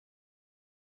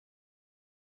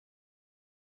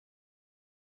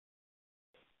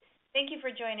Thank you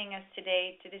for joining us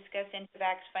today to discuss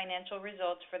Intevac's financial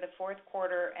results for the fourth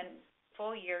quarter and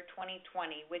full year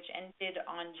 2020, which ended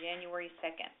on January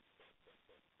 2nd.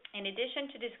 In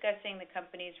addition to discussing the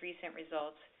company's recent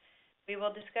results, we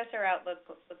will discuss our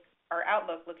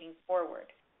outlook looking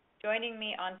forward. Joining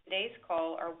me on today's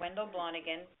call are Wendell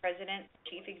Blonigan, President and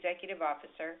Chief Executive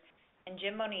Officer, and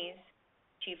Jim Moniz,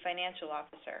 Chief Financial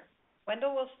Officer.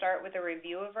 Wendell will start with a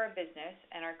review of our business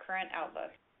and our current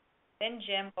outlook. Then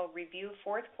Jim will review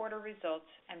fourth quarter results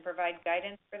and provide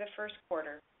guidance for the first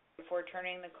quarter before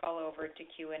turning the call over to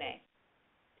Q&A.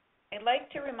 I'd like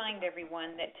to remind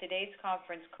everyone that today's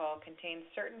conference call contains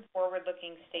certain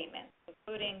forward-looking statements,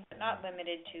 including but not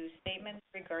limited to statements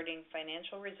regarding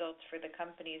financial results for the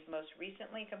company's most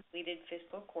recently completed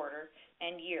fiscal quarter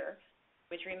and year,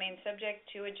 which remain subject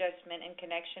to adjustment in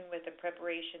connection with the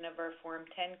preparation of our Form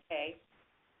 10-K,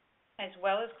 as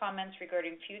well as comments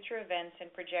regarding future events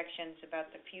and projections about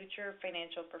the future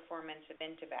financial performance of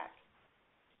Intevac.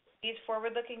 These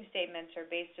forward-looking statements are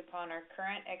based upon our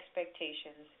current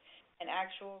expectations, and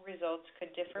actual results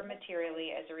could differ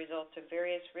materially as a result of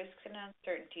various risks and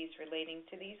uncertainties relating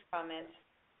to these comments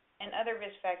and other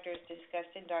risk factors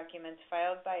discussed in documents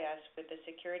filed by us with the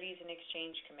Securities and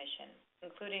Exchange Commission,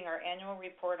 including our annual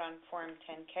report on Form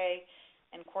 10-K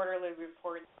and quarterly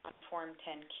reports on Form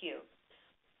 10-Q.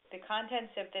 The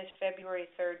contents of this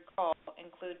February 3rd call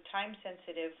include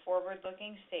time-sensitive,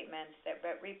 forward-looking statements that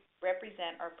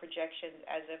represent our projections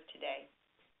as of today.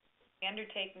 We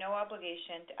undertake no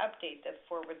obligation to update the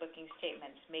forward-looking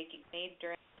statements made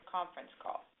during the conference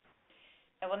call.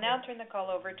 I will now turn the call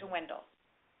over to Wendell.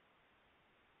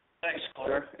 Thanks,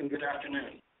 Claire, and good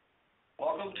afternoon.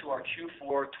 Welcome to our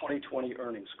Q4 2020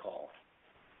 earnings call.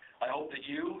 I hope that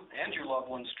you and your loved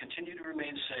ones continue to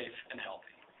remain safe and healthy.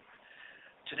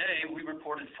 Today, we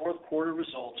reported fourth quarter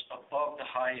results above the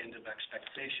high end of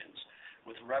expectations,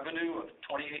 with revenue of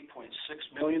 $28.6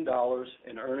 million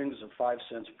and earnings of 5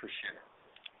 cents per share.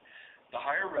 The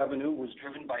higher revenue was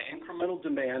driven by incremental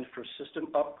demand for system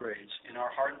upgrades in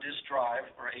our hard disk drive,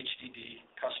 or HDD,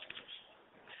 customers.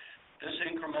 This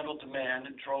incremental demand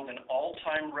drove an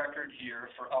all-time record year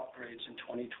for upgrades in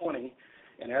 2020,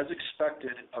 and as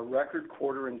expected, a record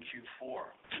quarter in Q4.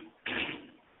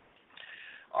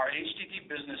 Our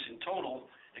HDD business in total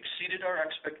exceeded our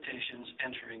expectations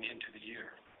entering into the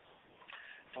year.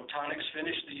 Photonics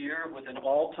finished the year with an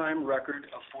all-time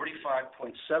record of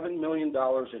 $45.7 million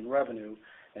in revenue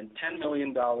and $10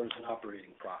 million in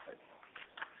operating profit.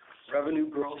 Revenue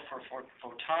growth for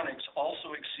Photonics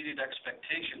also exceeded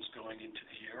expectations going into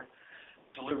the year,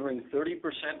 delivering 30%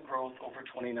 growth over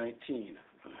 2019.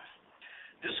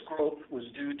 This growth was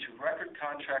due to record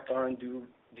contract R&D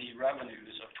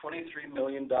revenues of $23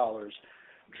 million,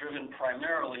 driven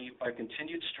primarily by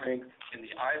continued strength in the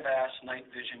IVAC night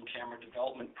vision camera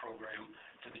development program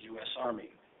for the U.S. Army.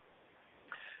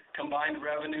 Combined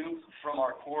revenue from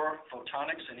our core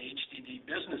Photonics and HDD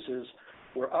businesses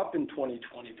were up in 2020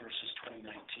 versus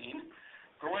 2019,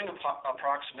 growing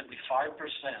approximately 5%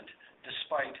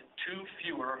 despite 2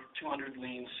 fewer 200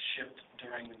 leans shipped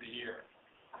during the year.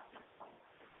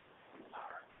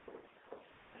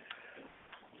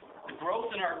 The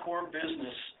growth in our core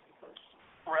business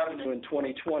revenue in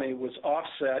 2020 was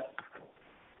offset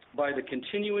by the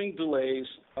continuing delays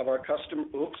of our customer.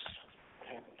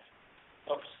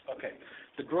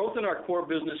 The growth in our core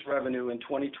business revenue in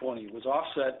 2020 was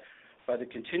offset by the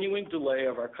continuing delay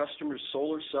of our customers'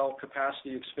 solar cell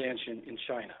capacity expansion in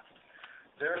China.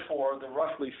 Therefore, the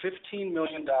roughly $15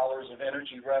 million of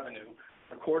energy revenue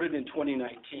recorded in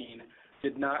 2019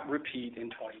 did not repeat in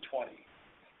 2020.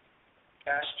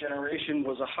 Cash generation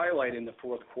was a highlight in the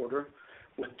fourth quarter,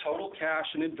 with total cash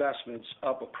and investments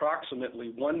up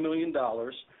approximately $1 million,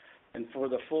 and for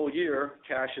the full year,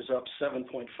 cash is up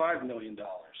 $7.5 million.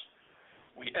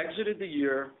 We exited the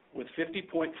year with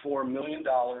 $50.4 million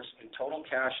in total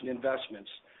cash and investments,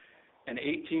 an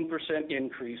 18%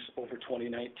 increase over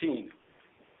 2019.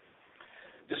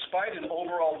 Despite an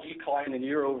overall decline in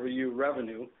year-over-year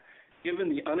revenue, given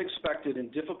the unexpected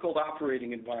and difficult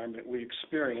operating environment we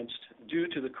experienced due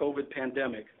to the COVID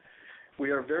pandemic,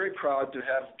 we are very proud to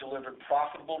have delivered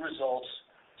profitable results,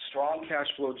 strong cash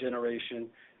flow generation,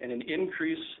 and an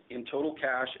increase in total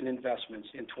cash and investments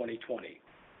in 2020.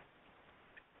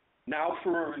 Now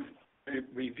for a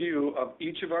review of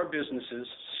each of our businesses,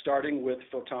 starting with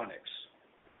Photonics.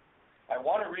 I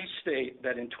want to restate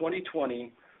that in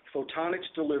 2020, Photonics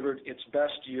delivered its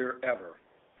best year ever.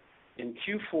 In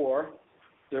Q4,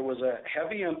 there was a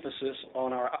heavy emphasis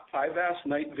on our IVAC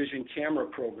night vision camera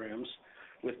programs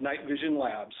with Night Vision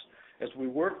Labs as we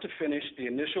worked to finish the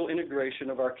initial integration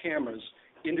of our cameras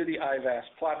into the IVAC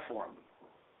platform.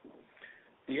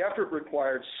 The effort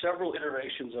required several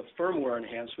iterations of firmware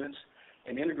enhancements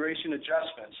and integration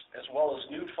adjustments, as well as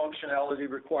new functionality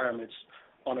requirements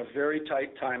on a very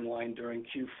tight timeline during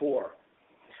Q4.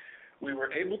 We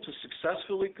were able to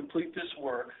successfully complete this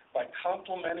work by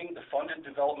complementing the funded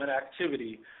development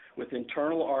activity with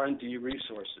internal R&D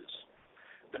resources.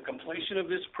 The completion of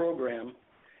this program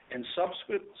and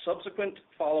subsequent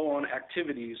follow-on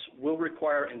activities will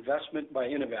require investment by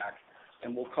Intevac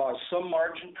and will cause some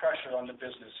margin pressure on the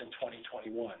business in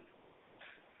 2021.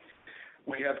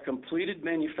 We have completed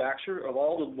manufacture of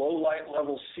all the low light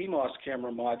level CMOS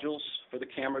camera modules for the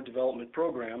camera development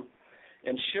program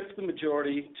and shipped the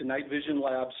majority to Night Vision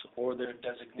Labs or their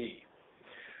designee.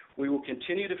 We will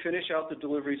continue to finish out the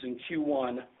deliveries in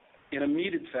Q1 in a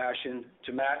metered fashion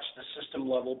to match the system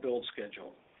level build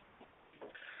schedule.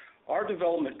 Our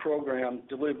development program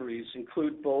deliveries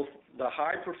include both the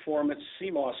high performance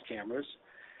CMOS cameras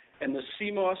and the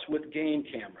CMOS with gain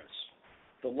cameras,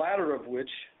 the latter of which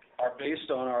are based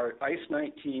on our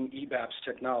ICE-19 EBAPS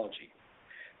technology.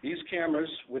 These cameras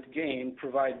with gain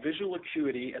provide visual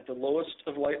acuity at the lowest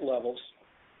of light levels,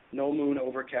 no moon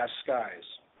overcast skies.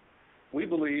 We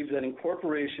believe that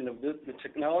incorporation of the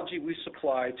technology we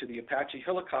supply to the Apache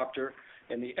helicopter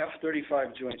and the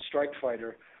F-35 Joint Strike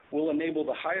Fighter will enable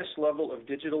the highest level of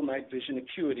digital night vision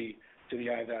acuity to the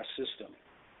IVAS system.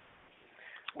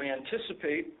 We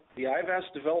anticipate the IVAS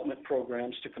development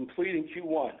programs to complete in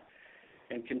Q1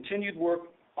 and continued work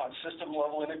on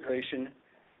system-level integration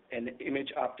and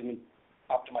image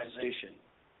optimization,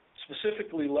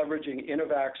 specifically leveraging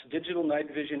Intevac's digital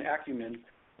night vision acumen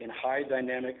in high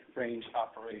dynamic range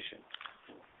operation.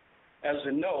 As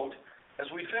a note, as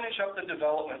we finish up the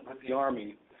development with the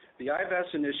Army, the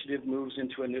IVAS initiative moves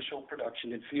into initial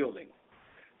production and fielding.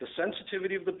 The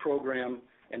sensitivity of the program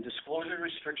and disclosure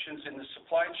restrictions in the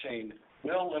supply chain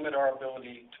will limit our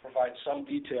ability to provide some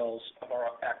details of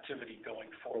our activity going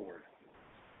forward.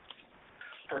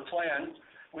 Per plan,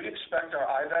 we expect our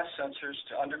IVAS sensors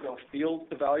to undergo field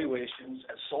evaluations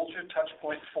at Soldier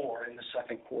Touchpoint 4 in the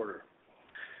second quarter.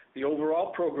 The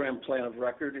overall program plan of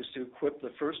record is to equip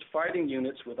the first fighting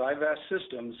units with IVAS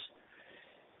systems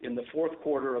in the fourth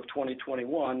quarter of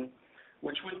 2021,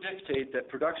 which would dictate that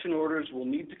production orders will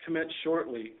need to commence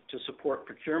shortly to support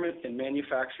procurement and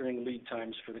manufacturing lead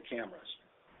times for the cameras.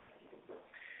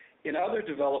 In other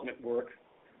development work,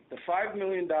 the $5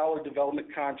 million development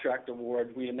contract award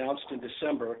we announced in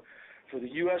December for the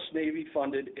U.S.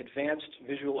 Navy-funded Advanced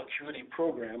Visual Acuity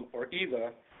Program, or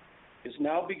EVA, is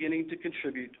now beginning to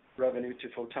contribute revenue to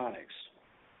Photonics.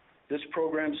 This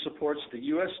program supports the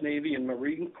U.S. Navy and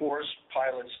Marine Corps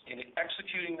pilots in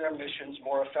executing their missions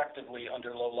more effectively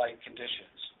under low light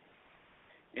conditions.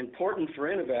 Important for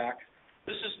Intevac,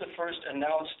 this is the first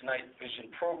announced night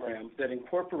vision program that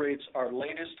incorporates our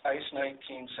latest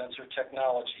ICE-19 sensor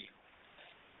technology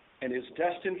and is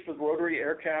destined for rotary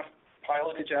aircraft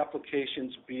pilotage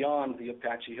applications beyond the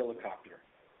Apache helicopter.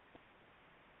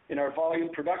 In our volume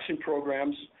production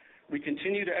programs, we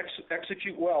continue to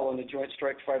execute well on the Joint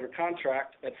Strike Fighter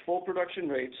contract at full production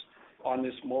rates on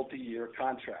this multi-year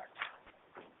contract.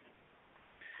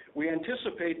 We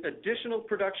anticipate additional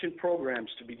production programs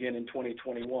to begin in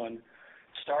 2021,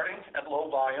 starting at low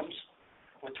volumes,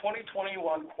 with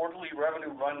 2021 quarterly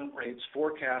revenue run rates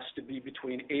forecast to be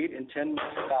between $8 and $10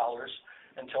 million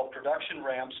until production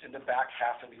ramps in the back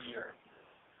half of the year.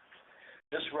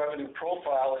 This revenue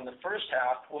profile in the first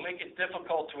half will make it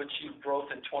difficult to achieve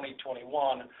growth in 2021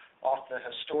 off the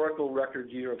historical record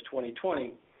year of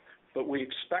 2020, but we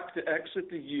expect to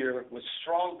exit the year with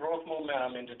strong growth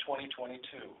momentum into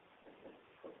 2022.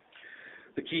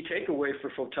 The key takeaway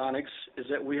for Photonics is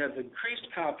that we have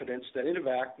increased confidence that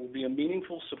Intevac will be a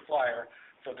meaningful supplier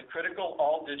for the critical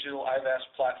all-digital IVAS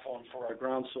platform for our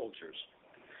ground soldiers.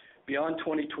 Beyond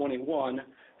 2021,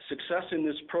 success in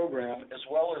this program, as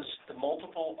well as the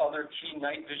multiple other key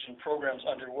night vision programs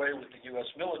underway with the U.S.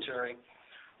 military,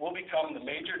 will become the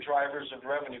major drivers of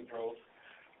revenue growth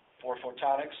for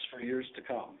Photonics for years to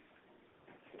come.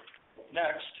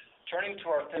 Next, turning to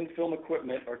our thin film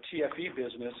equipment, or TFE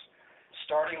business,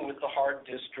 starting with the hard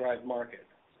disk drive market.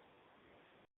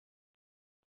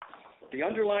 The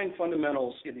underlying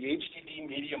fundamentals in the HDD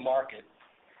media market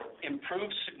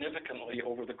improved significantly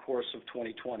over the course of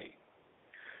 2020.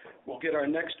 We'll get our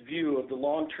next view of the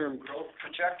long-term growth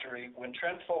trajectory when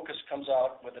Trend Focus comes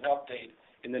out with an update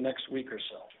in the next week or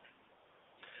so.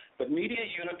 But media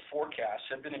unit forecasts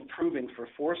have been improving for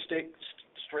 4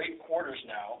 straight quarters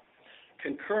now,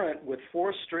 concurrent with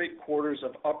 4 straight quarters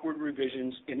of upward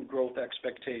revisions in growth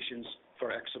expectations for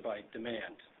exabyte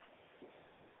demand.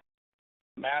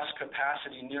 mass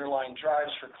capacity nearline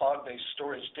drives for cloud-based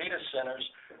storage data centers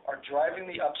are driving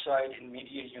the upside in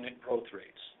media unit growth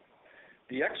rates.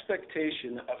 The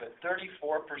expectation of a 34%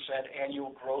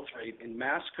 annual growth rate in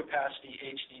mass capacity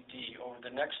HDD over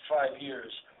the next 5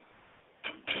 years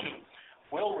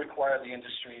will require the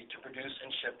industry to produce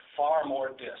and ship far more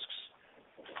disks,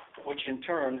 which in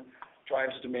turn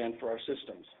drives demand for our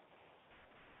systems.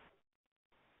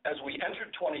 As we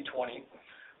entered 2020,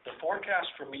 the forecast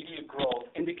for media growth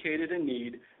indicated a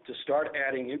need to start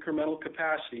adding incremental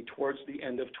capacity towards the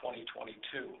end of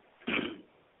 2022.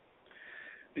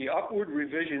 The upward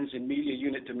revisions in media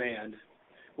unit demand,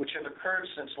 which have occurred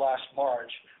since last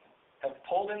March, have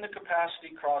pulled in the capacity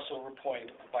crossover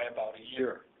point by about a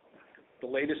year. The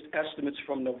latest estimates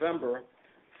from November,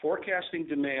 forecasting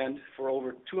demand for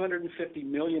over 250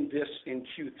 million disks in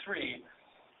Q3,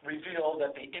 reveal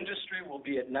that the industry will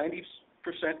be at 90%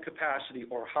 capacity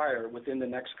or higher within the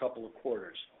next couple of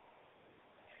quarters.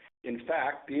 In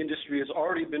fact, the industry has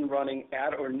already been running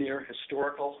at or near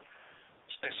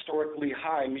historically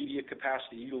high media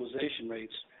capacity utilization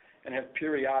rates and have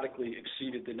periodically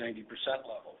exceeded the 90%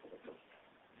 level.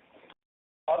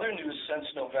 Other news since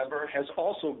November has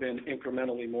also been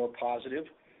incrementally more positive,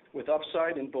 with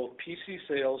upside in both PC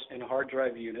sales and hard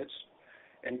drive units,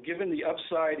 and given the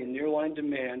upside in nearline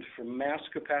demand for mass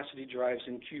capacity drives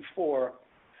in Q4,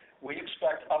 we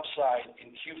expect upside in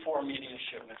Q4 media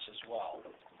shipments as well.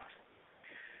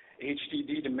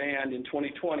 HDD demand in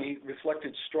 2020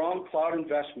 reflected strong cloud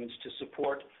investments to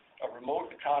support a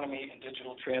remote economy and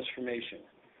digital transformation.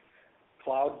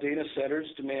 Cloud data center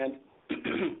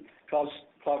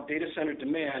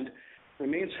demand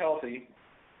remains healthy,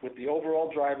 with the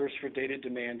overall drivers for data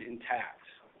demand intact.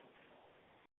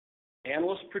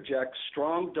 Analysts project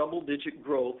strong double-digit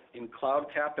growth in cloud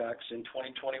CapEx in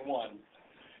 2021,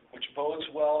 which bodes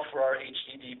well for our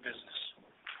HDD business,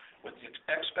 with the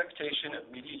expectation of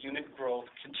media unit growth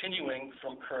continuing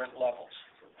from current levels.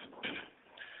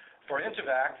 For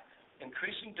Intevac,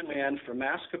 increasing demand for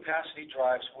mass capacity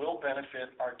drives will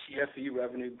benefit our TFE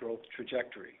revenue growth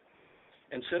trajectory.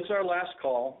 And since our last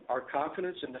call, our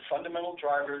confidence in the fundamental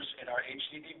drivers in our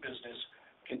HDD business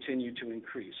continue to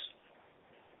increase.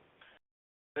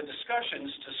 The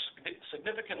discussions to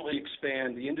significantly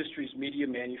expand the industry's media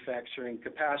manufacturing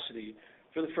capacity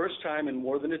for the first time in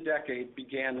more than a decade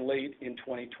began late in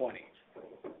 2020.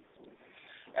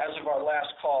 As of our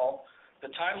last call, the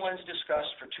timelines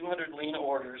discussed for 200 Lean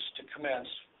orders to commence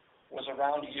was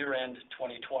around year-end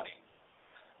 2020.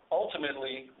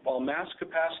 Ultimately, while mass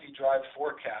capacity drive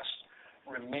forecasts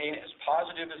remain as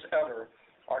positive as ever,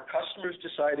 our customers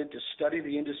decided to study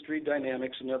the industry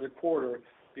dynamics another quarter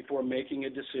before making a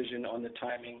decision on the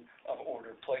timing of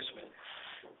order placement.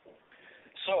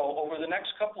 So, over the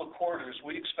next couple of quarters,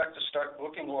 we expect to start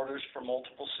booking orders for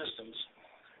multiple systems,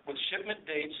 with shipment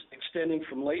dates extending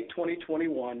from late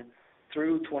 2021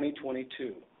 through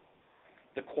 2022.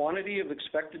 The quantity of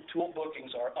expected tool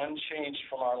bookings are unchanged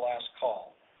from our last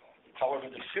call.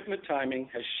 However, the shipment timing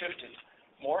has shifted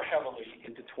more heavily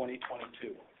into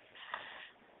 2022.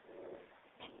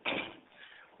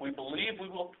 We believe we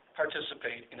will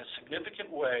participate in a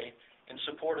significant way in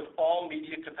support of all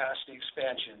media capacity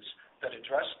expansions that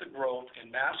address the growth in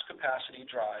mass capacity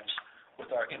drives with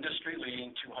our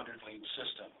industry-leading 200 Lean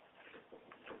system.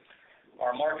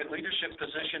 Our market leadership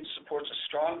position supports a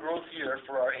strong growth year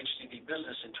for our HDD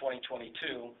business in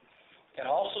 2022 and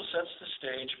also sets the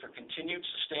stage for continued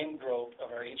sustained growth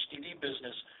of our HDD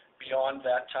business beyond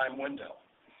that time window.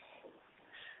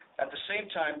 At the same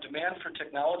time, demand for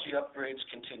technology upgrades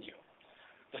continue.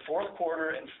 The fourth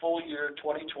quarter and full year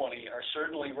 2020 are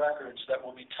certainly records that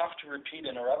will be tough to repeat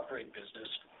in our upgrade business,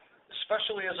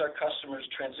 especially as our customers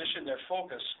transition their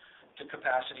focus to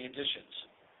capacity additions.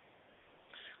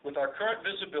 With our current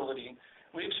visibility,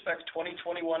 we expect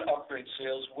 2021 upgrade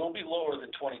sales will be lower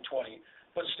than 2020,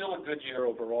 but still a good year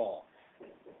overall.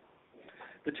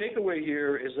 The takeaway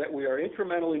here is that we are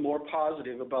incrementally more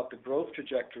positive about the growth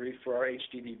trajectory for our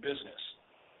HDD business.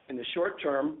 In the short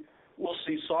term, we'll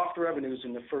see soft revenues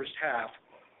in the first half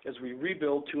as we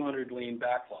rebuild 200 Lean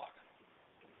backlog.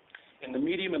 In the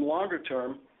medium and longer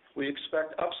term, we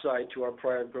expect upside to our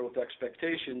prior growth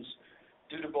expectations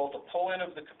due to both a pull-in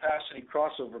of the capacity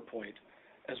crossover point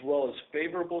as well as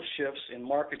favorable shifts in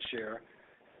market share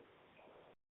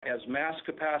as mass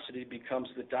capacity becomes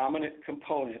the dominant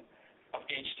component of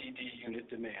HDD unit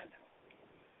demand.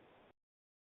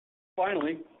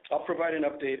 Finally, I'll provide an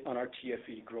update on our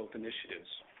TFE growth initiatives.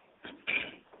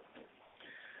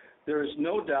 There is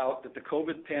no doubt that the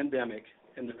COVID pandemic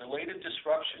and the related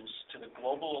disruptions to the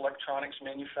global electronics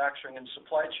manufacturing and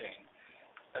supply chain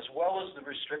as well as the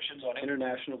restrictions on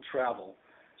international travel,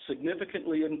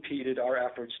 significantly impeded our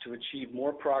efforts to achieve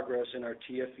more progress in our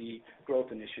TFE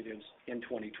growth initiatives in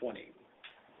 2020.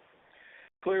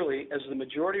 Clearly, as the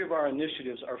majority of our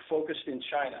initiatives are focused in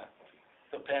China,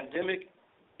 the pandemic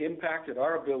impacted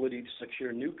our ability to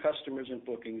secure new customers and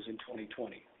bookings in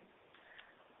 2020.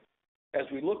 As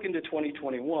we look into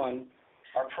 2021,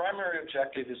 our primary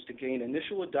objective is to gain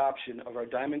initial adoption of our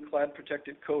diamond-clad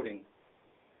protective coating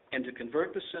and to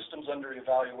convert the systems under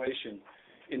evaluation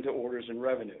into orders and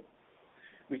revenue.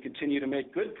 We continue to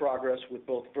make good progress with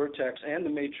both Vertex and the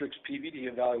Matrix PVD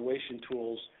evaluation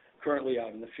tools currently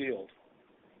out in the field.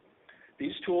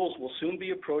 These tools will soon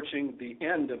be approaching the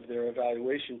end of their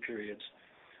evaluation periods,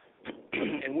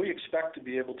 and we expect to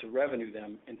be able to revenue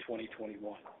them in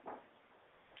 2021.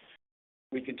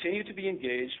 We continue to be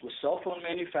engaged with cell phone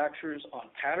manufacturers on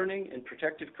patterning and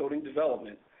protective coating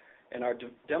development, and our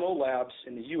demo labs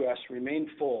in the U.S. remain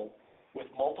full with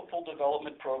multiple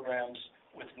development programs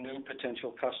with new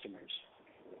potential customers.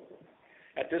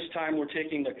 At this time, we're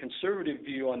taking a conservative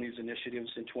view on these initiatives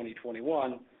in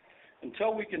 2021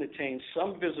 until we can attain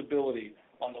some visibility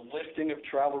on the lifting of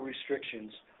travel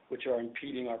restrictions which are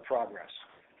impeding our progress.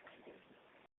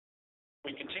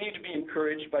 We continue to be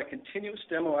encouraged by continuous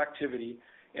demo activity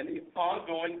and the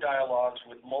ongoing dialogues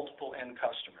with multiple end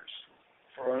customers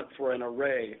for an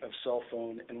array of cell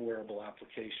phone and wearable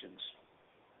applications.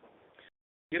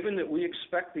 Given that we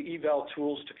expect the eval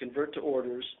tools to convert to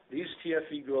orders, these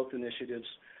TFE growth initiatives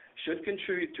should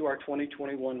contribute to our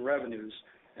 2021 revenues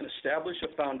and establish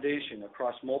a foundation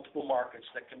across multiple markets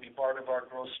that can be part of our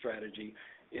growth strategy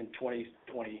in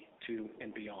 2022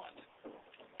 and beyond.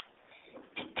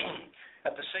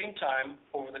 At the same time,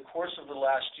 over the course of the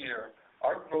last year,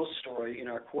 our growth story in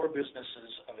our core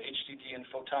businesses of HDD and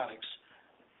photonics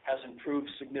has improved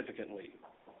significantly.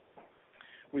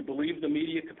 We believe the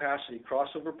media capacity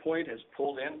crossover point has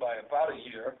pulled in by about a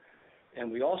year,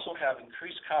 and we also have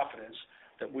increased confidence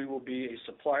that we will be a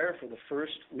supplier for the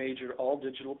first major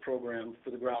all-digital program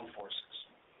for the ground forces.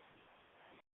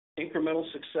 Incremental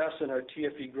success in our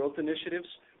TFE growth initiatives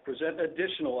present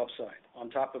additional upside on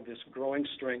top of this growing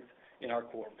strength in our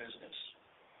core business.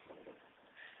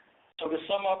 So to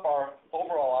sum up our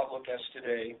overall outlook as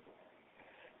today,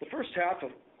 the first half of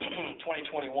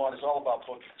 2021 is all about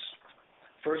bookings.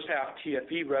 First half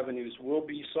TFE revenues will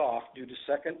be soft due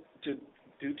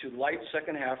to light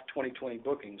second half 2020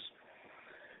 bookings.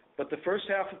 But the first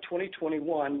half of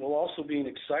 2021 will also be an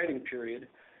exciting period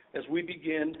as we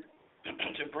begin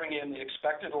to bring in the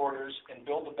expected orders and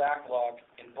build the backlog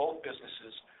in both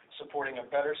businesses, supporting a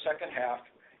better second half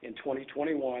in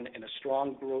 2021 and a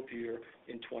strong growth year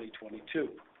in 2022.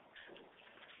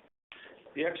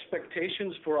 The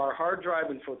expectations for our hard drive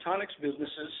and photonics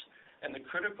businesses and the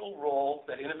critical role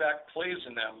that Intevac plays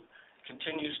in them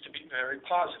continues to be very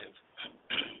positive.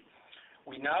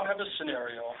 We now have a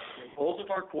scenario where both of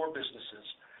our core businesses,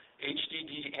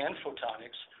 HDD and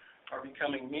photonics, are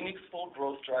becoming meaningful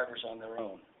growth drivers on their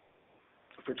own.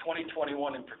 For 2021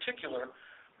 in particular,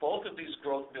 both of these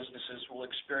growth businesses will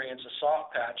experience a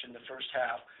soft patch in the first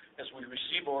half as we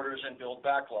receive orders and build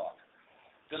backlog.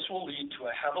 This will lead to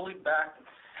a heavily back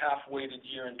half-weighted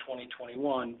year in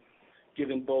 2021,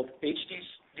 given both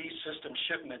HDD system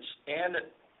shipments and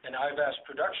an IVAC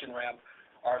production ramp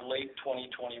are late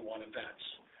 2021 events.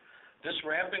 This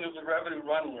ramping of the revenue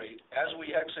run rate as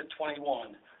we exit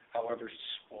 21, however,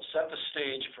 will set the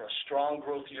stage for a strong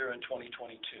growth year in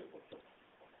 2022.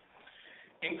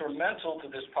 Incremental to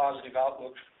this positive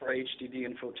outlook for HDD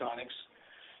and photonics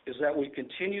is that we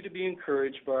continue to be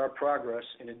encouraged by our progress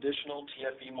in additional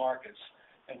TFE markets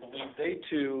and believe they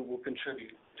too will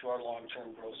contribute to our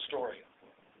long-term growth story.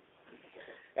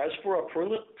 As for a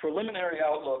preliminary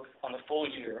outlook on the full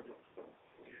year,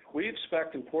 we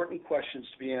expect important questions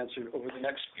to be answered over the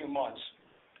next few months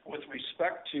with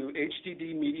respect to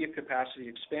HDD media capacity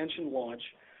expansion launch,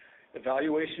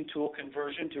 evaluation tool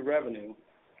conversion to revenue,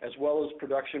 as well as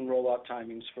production rollout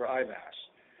timings for IVAC.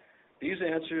 These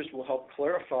answers will help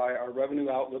clarify our revenue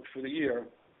outlook for the year,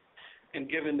 and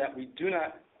given that we do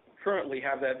not currently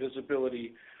have that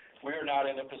visibility, we are not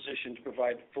in a position to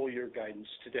provide full year guidance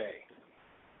today.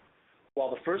 While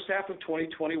the first half of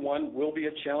 2021 will be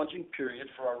a challenging period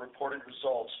for our reported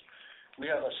results, we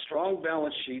have a strong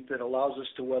balance sheet that allows us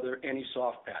to weather any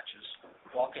soft patches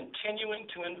while continuing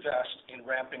to invest in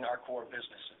ramping our core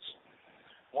businesses.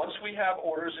 Once we have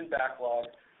orders in backlog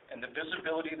and the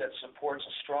visibility that supports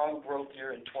a strong growth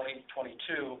year in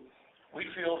 2022, we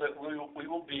feel that we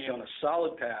will be on a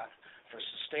solid path for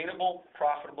sustainable,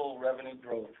 profitable revenue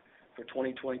growth for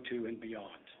 2022 and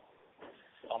beyond.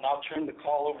 I'll now turn the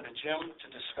call over to Jim to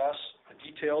discuss the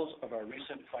details of our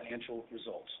recent financial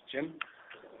results. Jim?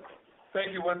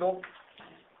 Thank you, Wendell.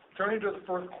 Turning to the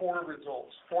fourth quarter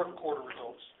results.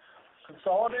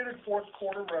 Consolidated fourth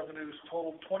quarter revenues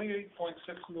totaled $28.6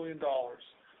 million,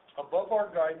 above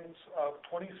our guidance of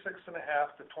 $26.5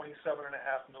 to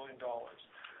 $27.5 million,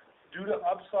 due to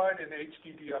upside in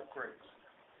HDD upgrades.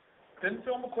 Thin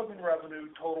film equipment revenue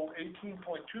totaled $18.2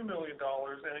 million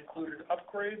and included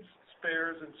upgrades,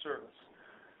 spares, and service.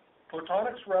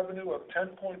 Photonics revenue of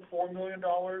 $10.4 million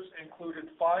included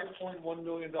 $5.1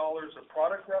 million of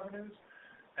product revenues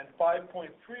and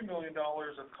 $5.3 million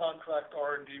of contract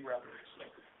R&D revenues.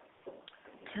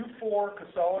 Q4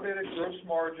 consolidated gross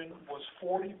margin was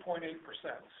 40.8%,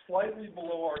 slightly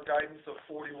below our guidance of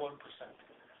 41%.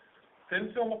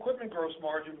 Thin film equipment gross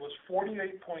margin was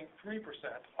 48.3%,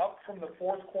 up from the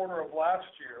fourth quarter of last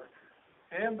year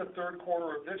and the third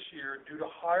quarter of this year due to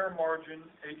higher margin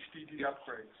HDD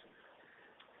upgrades.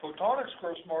 Photonics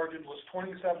gross margin was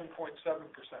 27.7%,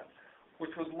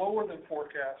 which was lower than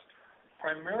forecast,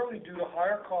 primarily due to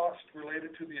higher costs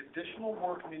related to the additional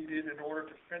work needed in order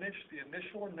to finish the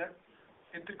initial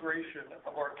integration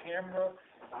of our camera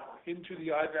into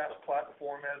the IVAC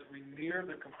platform as we near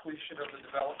the completion of the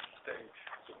development stage.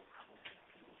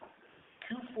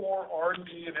 Q4 R&D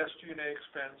and SG&A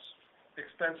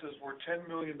expenses were $10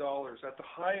 million at the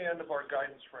high end of our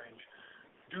guidance range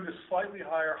due to slightly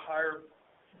higher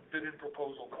bid and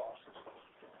proposal costs.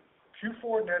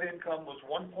 Q4 net income was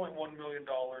 $1.1 million,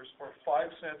 or 5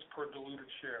 cents per diluted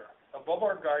share, above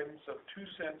our guidance of 2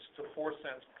 cents to 4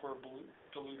 cents per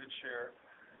diluted share,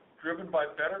 driven by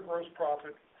better gross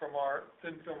profit from our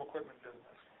thin film equipment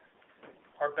business.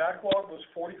 Our backlog was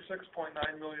 $46.9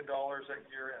 million at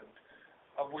year end,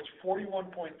 of which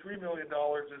 $41.3 million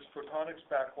is Photonics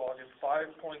backlog and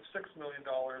 $5.6 million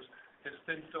is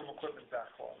thin film equipment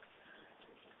backlog.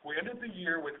 We ended the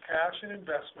year with cash and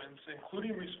investments,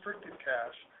 including restricted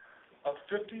cash, of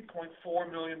 $50.4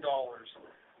 million,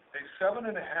 a $7.5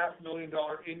 million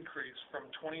increase from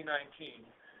 2019,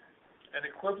 and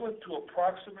equivalent to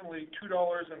approximately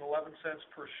 $2.11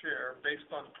 per share based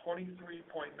on 23.9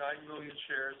 million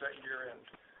shares at year end.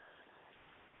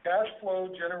 Cash flow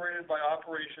generated by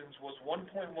operations was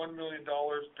 $1.1 million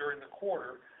during the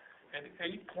quarter and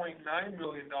 $8.9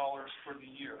 million for the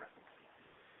year.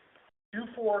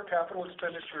 Q4 capital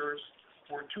expenditures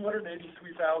were $283,000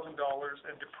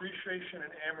 and depreciation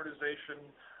and amortization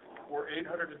were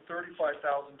 $835,000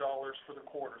 for the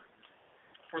quarter.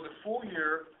 For the full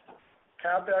year,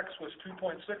 CapEx was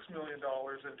 $2.6 million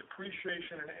and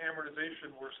depreciation and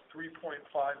amortization was $3.5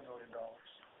 million.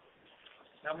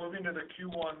 Now moving to the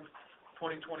Q1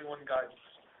 2021 guidance.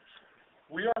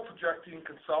 We are projecting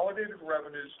consolidated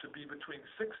revenues to be between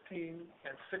 $16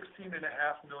 and $16.5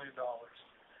 million.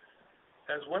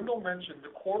 As Wendell mentioned,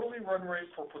 the quarterly run rate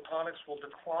for Photonics will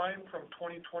decline from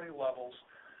 2020 levels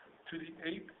to the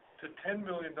 $8 to $10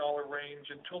 million range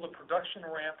until the production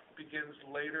ramp begins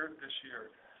later this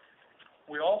year.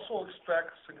 We also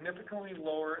expect significantly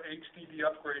lower HDD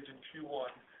upgrades in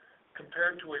Q1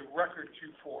 compared to a record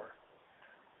Q4.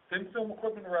 Thin film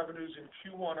equipment revenues in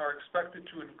Q1 are expected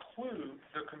to include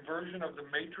the conversion of the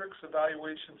matrix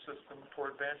evaluation system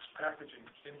for advanced packaging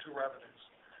into revenues.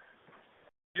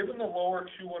 Given the lower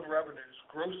Q1 revenues,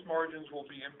 gross margins will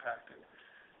be impacted.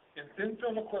 In thin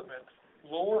film equipment,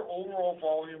 lower overall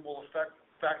volume will affect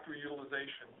factory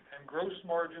utilization, and gross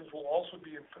margins will also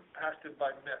be impacted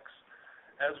by mix,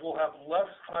 as we'll have less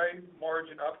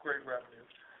high-margin upgrade revenue,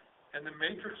 and the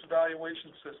matrix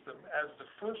evaluation system, as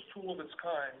the first tool of its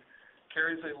kind,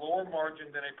 carries a lower margin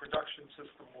than a production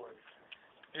system would.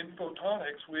 In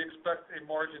Photonics, we expect a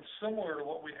margin similar to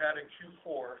what we had in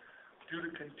Q4 due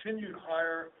to continued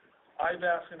higher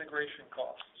IVAC integration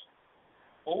costs.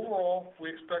 Overall,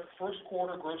 we expect first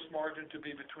quarter gross margin to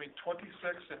be between 26%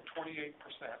 and 28%.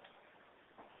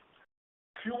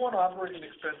 Q1 operating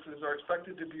expenses are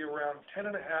expected to be around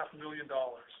 $10.5 million,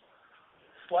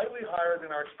 slightly higher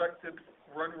than our expected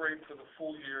run rate for the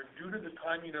full year due to the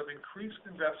timing of increased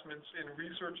investments in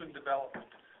research and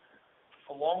development,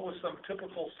 along with some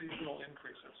typical seasonal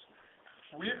increases.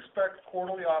 We expect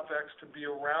quarterly OpEx to be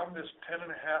around this $10.5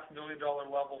 million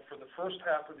level for the first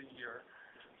half of the year,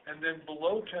 and then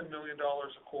below $10 million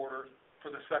a quarter for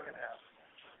the second half.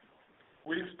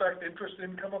 We expect interest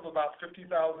income of about $50,000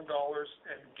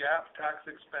 and GAAP tax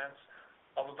expense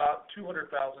of about $200,000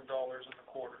 in the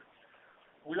quarter.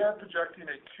 We are projecting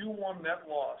a Q1 net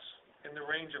loss in the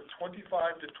range of 25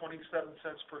 to 27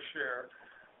 cents per share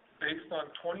based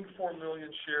on 24 million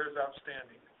shares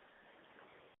outstanding.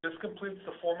 This completes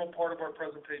the formal part of our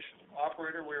presentation.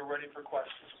 Operator, we are ready for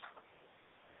questions.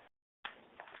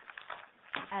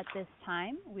 At this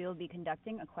time, we will be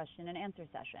conducting a question and answer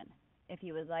session. If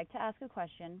you would like to ask a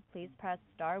question, please press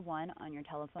star 1 on your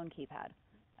telephone keypad.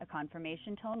 A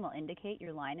confirmation tone will indicate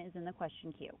your line is in the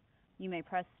question queue. You may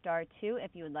press star 2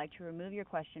 if you would like to remove your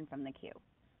question from the queue.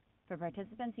 For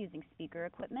participants using speaker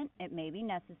equipment, it may be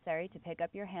necessary to pick up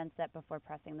your handset before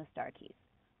pressing the star keys.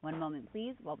 One moment,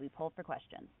 please, while we poll for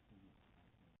questions.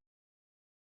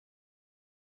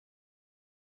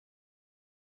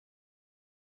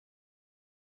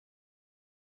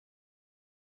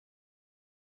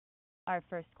 Our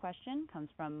first question comes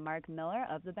from Mark Miller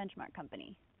of The Benchmark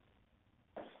Company.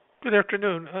 Good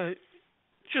afternoon.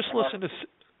 Just listen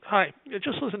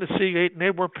to Seagate, and they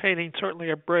were painting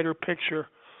certainly a brighter picture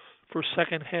for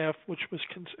second half, which is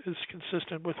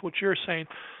consistent with what you're saying.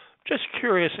 Just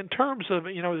curious, in terms of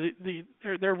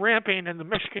they're ramping and the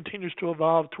mix continues to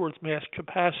evolve towards mass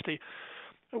capacity.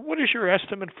 What is your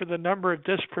estimate for the number of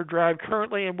disks per drive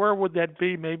currently, and where would that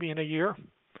be maybe in a year?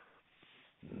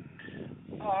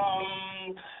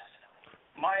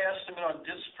 My estimate on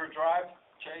disks per drive,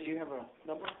 Jay, you have a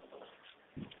number?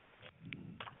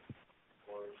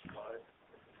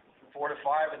 4 to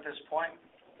 5 at this point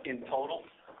in total.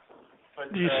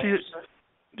 But, do you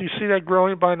see that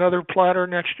growing by another platter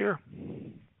next year?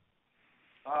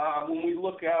 When we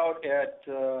look out at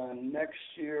next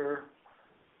year,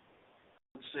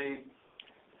 let's see,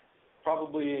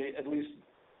 probably at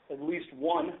least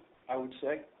one, I would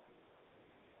say.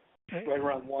 Okay. Right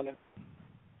around one.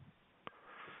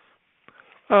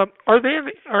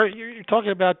 You're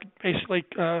talking about basically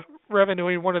revenue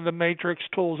in one of the matrix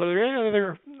tools. Are there any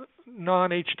other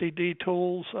non-HDD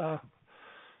tools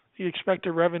you expect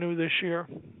to revenue this year?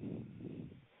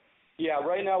 Yeah,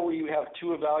 right now we have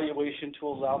 2 evaluation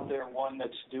tools out there. One is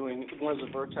the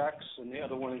Vertex, and the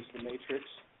other one is the Matrix.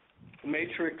 The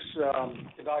Matrix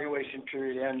evaluation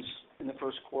period ends in the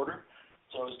first quarter,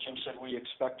 so as Jim said, we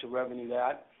expect to revenue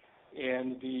that.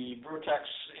 And the Vertex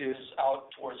is out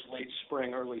towards late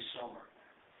spring, early summer,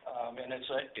 and it's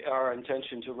our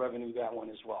intention to revenue that one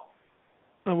as well.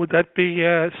 Would that be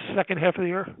second half of the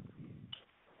year?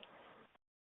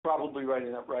 Probably right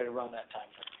around that time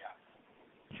frame,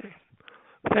 yeah. Okay.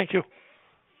 Thank you.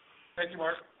 Thank you,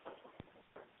 Mark.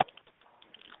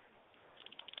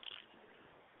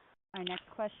 Our next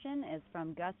question is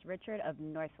from Gus Richard of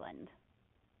Northland.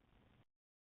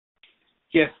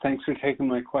 Yes, thanks for taking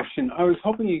my question. I was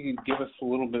hoping you could give us a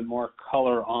little bit more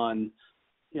color on,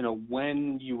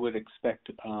 when you would expect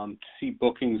to see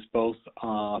bookings both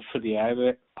for the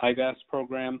IVAC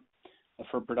program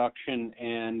for production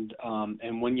and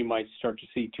when you might start to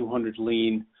see 200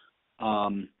 Lean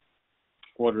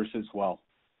orders as well.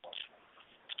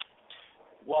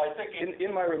 Well, I think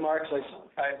in my remarks,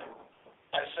 I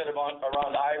said around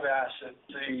IVAC that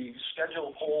the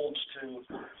schedule holds to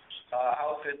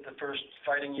outfit the first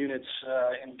fighting units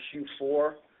in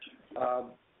Q4.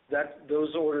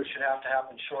 Those orders should have to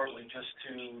happen shortly just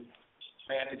to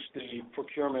manage the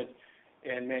procurement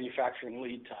and manufacturing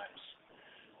lead times.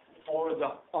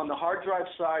 On the hard drive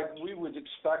side, we would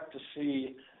expect to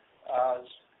see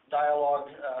dialogue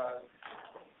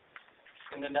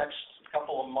in the next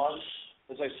couple of months.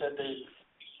 As I said,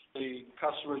 the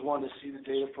customers want to see the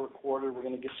data for a quarter. We're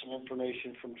going to get some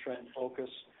information from Trend Focus.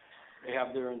 They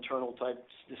have their internal type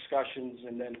discussions,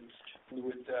 and then we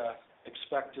would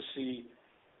expect to see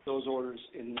those orders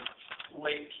in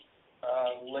late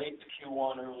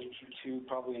Q1, early Q2,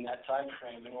 probably in that time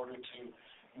frame, in order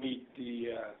to meet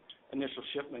the initial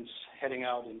shipments heading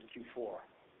out into Q4.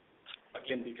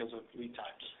 Again, because of lead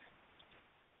times.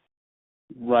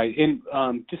 Right,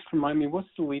 and just remind me, what's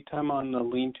the lead time on the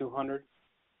Lean 200?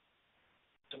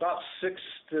 It's about 6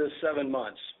 to 7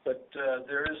 months, but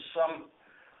there is some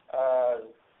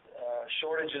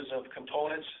shortages of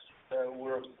components.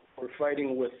 We're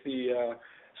fighting with the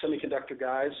semiconductor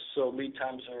guys, so lead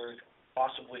times are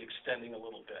possibly extending a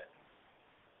little bit.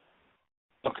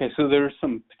 Okay, so there's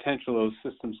some potential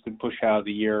those systems could push out of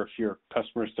the year if your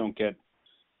customers don't get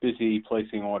busy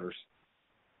placing orders.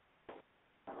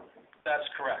 That's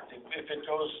correct. If it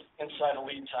goes inside a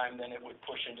lead time, then it would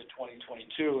push into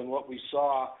 2022. And what we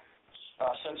saw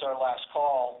since our last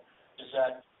call is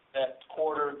that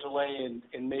quarter delay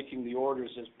in making the orders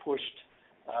has pushed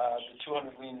the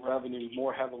 200 Lean revenue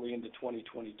more heavily into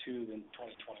 2022 than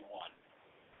 2021.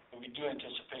 And we do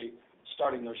anticipate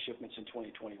starting those shipments in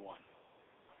 2021.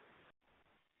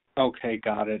 Okay,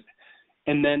 got it.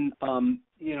 And then,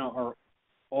 are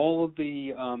all of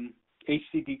the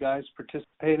HDD guys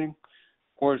participating,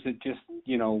 or is it just,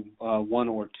 one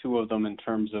or two of them in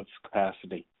terms of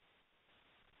capacity?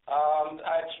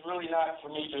 It's really not for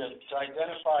me to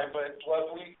identify, but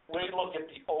what we look at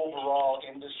the overall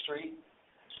industry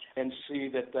and see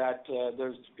that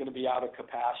there's going to be out of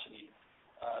capacity.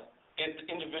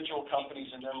 Individual companies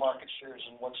and their market shares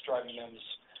and what's driving them is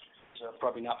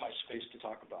probably not my space to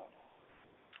talk about.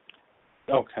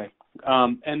 Okay.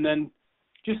 And then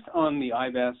just on the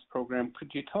IVAS program,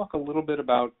 could you talk a little bit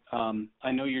about,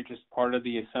 I know you're just part of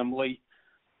the assembly,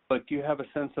 but do you have a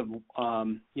sense of,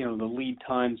 the lead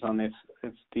times on this?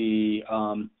 If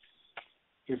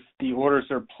the orders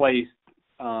are placed,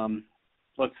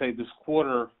 let's say this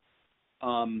quarter,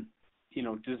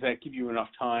 does that give you enough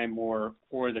time or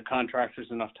the contractors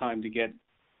enough time to get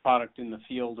product in the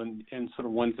field and sort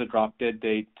of when's the drop dead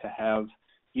date to have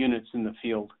units in the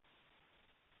field?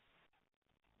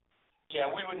 Yeah,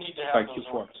 we would need to have those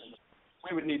orders.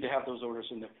 We would need to have those orders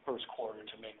in the first quarter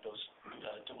to make those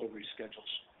delivery schedules.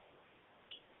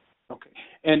 Okay.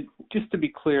 And just to be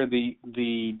clear,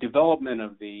 the development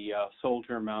of the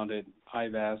soldier-mounted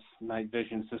IVAS night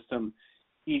vision system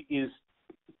is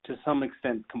to some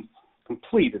extent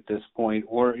complete at this point,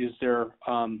 or is there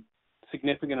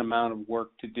significant amount of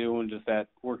work to do, and does that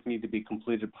work need to be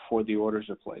completed before the orders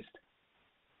are placed?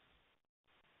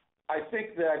 I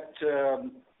think that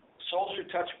Soldier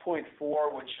Touchpoint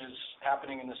 4, which is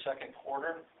happening in the second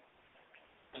quarter,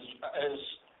 is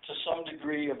to some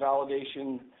degree a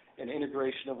validation and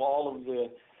integration of all of the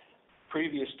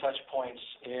previous touch points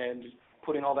and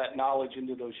putting all that knowledge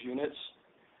into those units.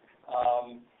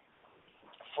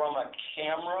 From a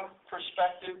camera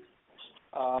perspective,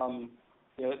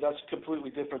 that's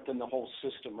completely different than the whole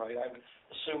system, right? I would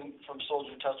assume from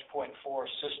Soldier Touchpoint 4,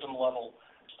 system level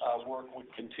work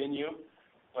would continue,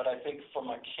 but I think from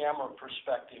a camera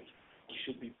perspective, we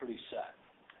should be pretty set.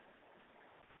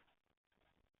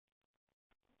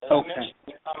 As I mentioned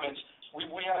in the comments,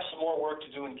 we have some more work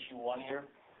to do in Q1 here,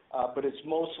 but it's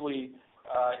mostly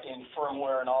in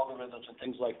firmware and algorithms and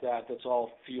things like that. That's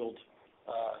all field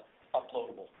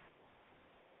uploadable.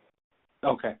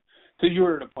 Okay. So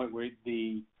you're at a point where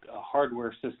the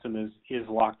hardware system is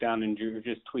locked down and you're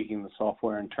just tweaking the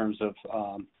software in terms of,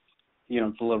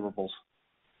 deliverables.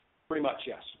 Pretty much,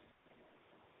 yes.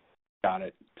 Got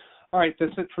it. All right,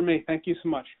 that's it for me. Thank you so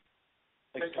much.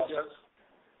 Thank you, Jess.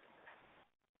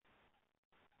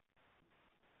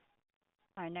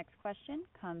 Our next question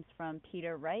comes from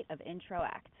Peter Wright of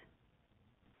Intevac.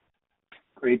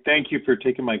 Great. Thank you for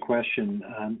taking my question.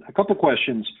 A couple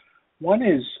questions. One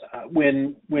is,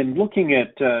 when looking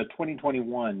at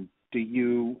 2021, do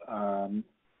you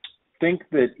think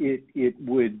that it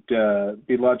would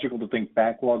be logical to think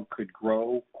backlog could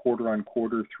grow quarter on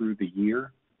quarter through the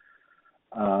year?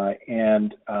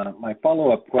 And my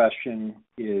follow-up question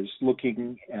is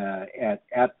looking at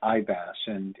IVAS,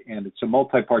 and it's a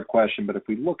multi-part question, but if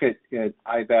we look at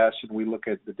IVAS and we look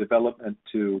at the development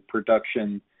to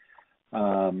production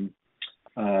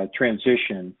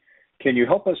transition, can you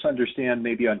help us understand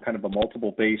maybe on kind of a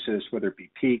multiple basis, whether it be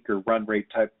peak or run rate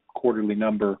type quarterly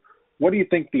number, what do you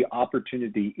think the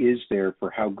opportunity is there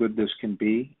for how good this can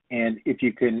be? And if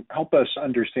you can help us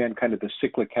understand kind of the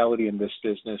cyclicality in this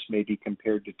business, maybe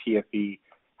compared to TFE,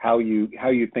 how you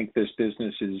think this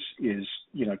business is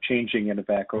changing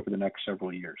Intevac over the next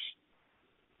several years.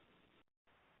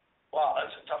 Wow,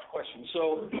 that's a tough question.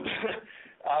 So,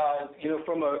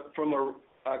 from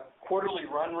a quarterly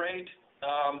run rate,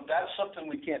 that's something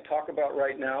we can't talk about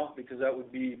right now because that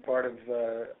would be part of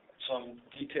some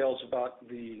details about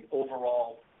the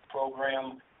overall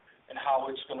program and how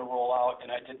it's going to roll out.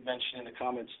 And I did mention in the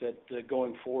comments that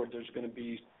going forward there's going to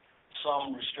be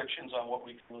some restrictions on what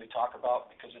we can really talk about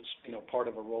because it's part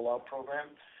of a rollout program,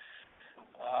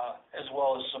 as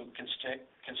well as some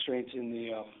constraints in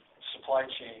the supply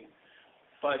chain.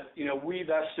 But we've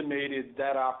estimated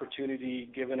that opportunity,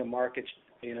 given a market,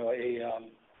 an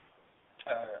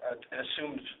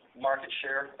assumed market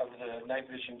share of the night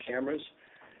vision cameras,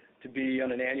 to be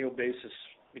on an annual basis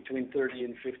between 30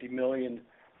 and 50 million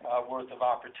worth of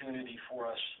opportunity for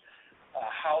us.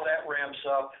 How that ramps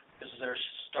up, is there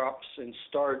stops and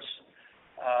starts,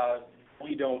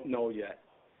 we don't know yet.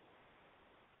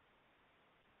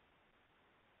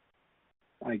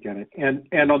 I get it.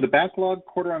 And on the backlog,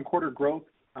 quarter-on-quarter growth?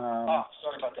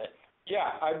 Sorry about that.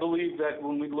 Yeah, I believe that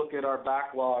when we look at our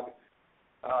backlog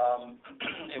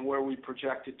and where we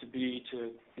project it to be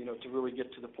to really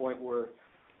get to the point where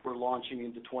we're launching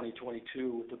into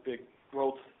 2022 with a big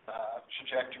growth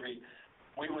trajectory,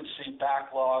 we would see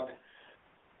backlog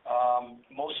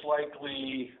most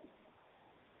likely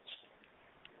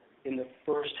in the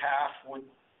first half would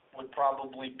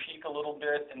probably peak a little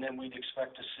bit, and then we'd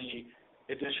expect to see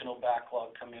additional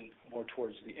backlog come in more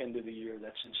towards the end of the year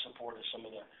that's in support of some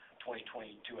of the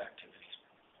 2022 activities.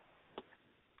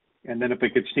 And then if I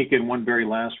could sneak in one very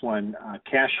last one,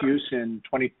 cash use in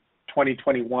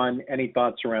 2021, any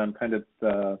thoughts around kind of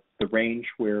the range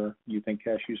where you think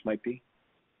cash use might be?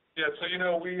 Yeah, so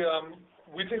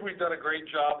we think we've done a great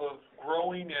job of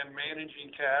growing and managing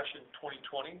cash in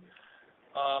 2020,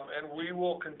 and we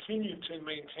will continue to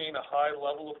maintain a high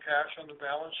level of cash on the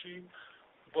balance sheet,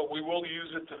 but we will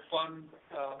use it to fund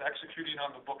executing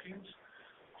on the bookings.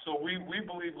 So we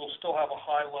believe we'll still have a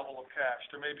high level of cash.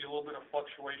 There may be a little bit of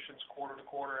fluctuations quarter to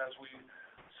quarter as we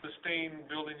sustain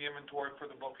building the inventory for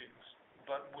the bookings,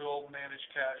 but we'll manage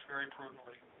cash very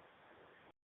prudently.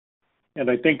 And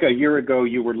I think a year ago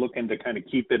you were looking to kind of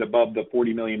keep it above the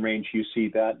 40 million range. You see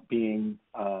that being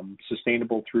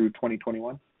sustainable through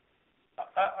 2021?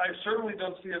 I certainly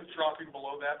don't see us dropping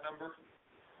below that number.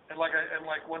 And like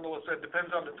Wendell has said, depends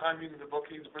on the timing of the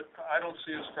bookings, but I don't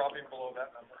see us dropping below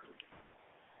that number.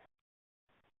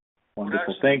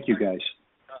 Wonderful. Thank you, guys.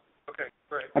 Okay,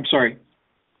 great. I'm sorry.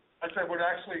 I said we'd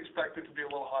actually expect it to be a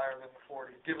little higher than the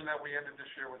 40, given that we ended this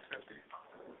year with 50.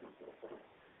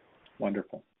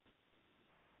 Wonderful.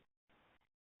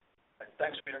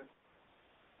 Thanks, Peter.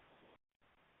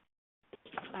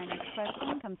 Our next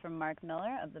question comes from Mark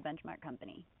Miller of the Benchmark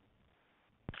Company.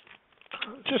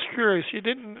 Just curious, you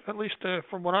didn't, at least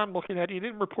from what I'm looking at, you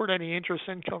didn't report any interest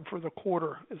income for the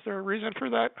quarter. Is there a reason for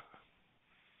that?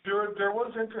 There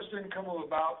was interest income of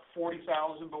about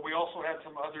 $40,000, but we also had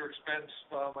some other expense.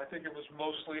 I think it was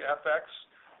mostly FX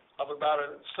of about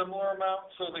a similar amount.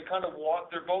 So they kind of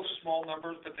they're both small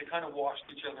numbers, but they kind of washed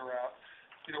each other out.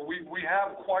 We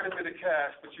have quite a bit of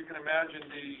cash, but you can imagine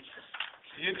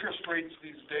the interest rates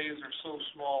these days are so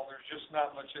small. There's just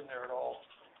not much in there at all.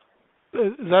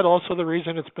 Is that also the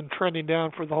reason it's been trending down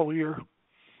for the whole year?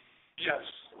 Yes.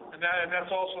 And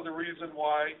that's also the reason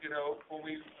why, when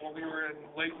we were in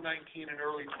late 19 and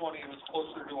early 20, it was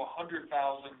closer to 100,000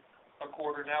 a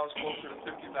quarter. Now it's closer to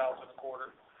 50,000 a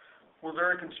quarter. We're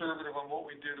very conservative on what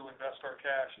we do to invest our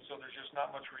cash, and so there's just not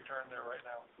much return there right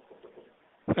now.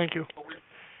 Thank you.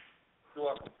 You're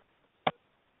welcome.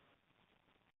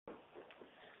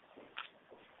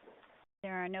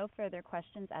 There are no further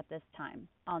questions at this time.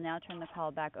 I'll now turn the call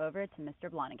back over to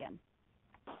Mr. Blonigan.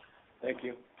 Thank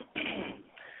you.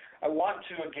 I want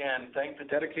to again thank the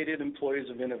dedicated employees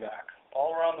of Intevac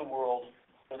all around the world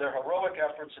for their heroic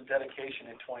efforts and dedication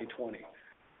in 2020.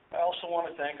 I also want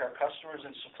to thank our customers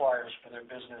and suppliers for their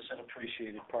business and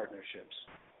appreciated partnerships.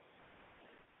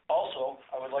 Also,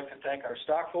 I would like to thank our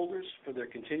stockholders for their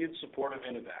continued support of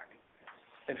Intevac.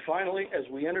 And finally, as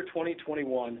we enter 2021,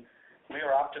 we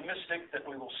are optimistic that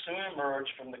we will soon emerge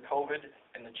from the COVID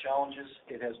and the challenges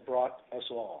it has brought us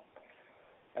all.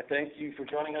 I thank you for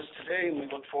joining us today, and we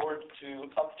look forward to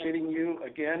updating you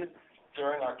again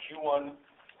during our Q1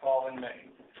 call in May.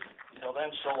 Until then,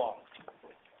 so long.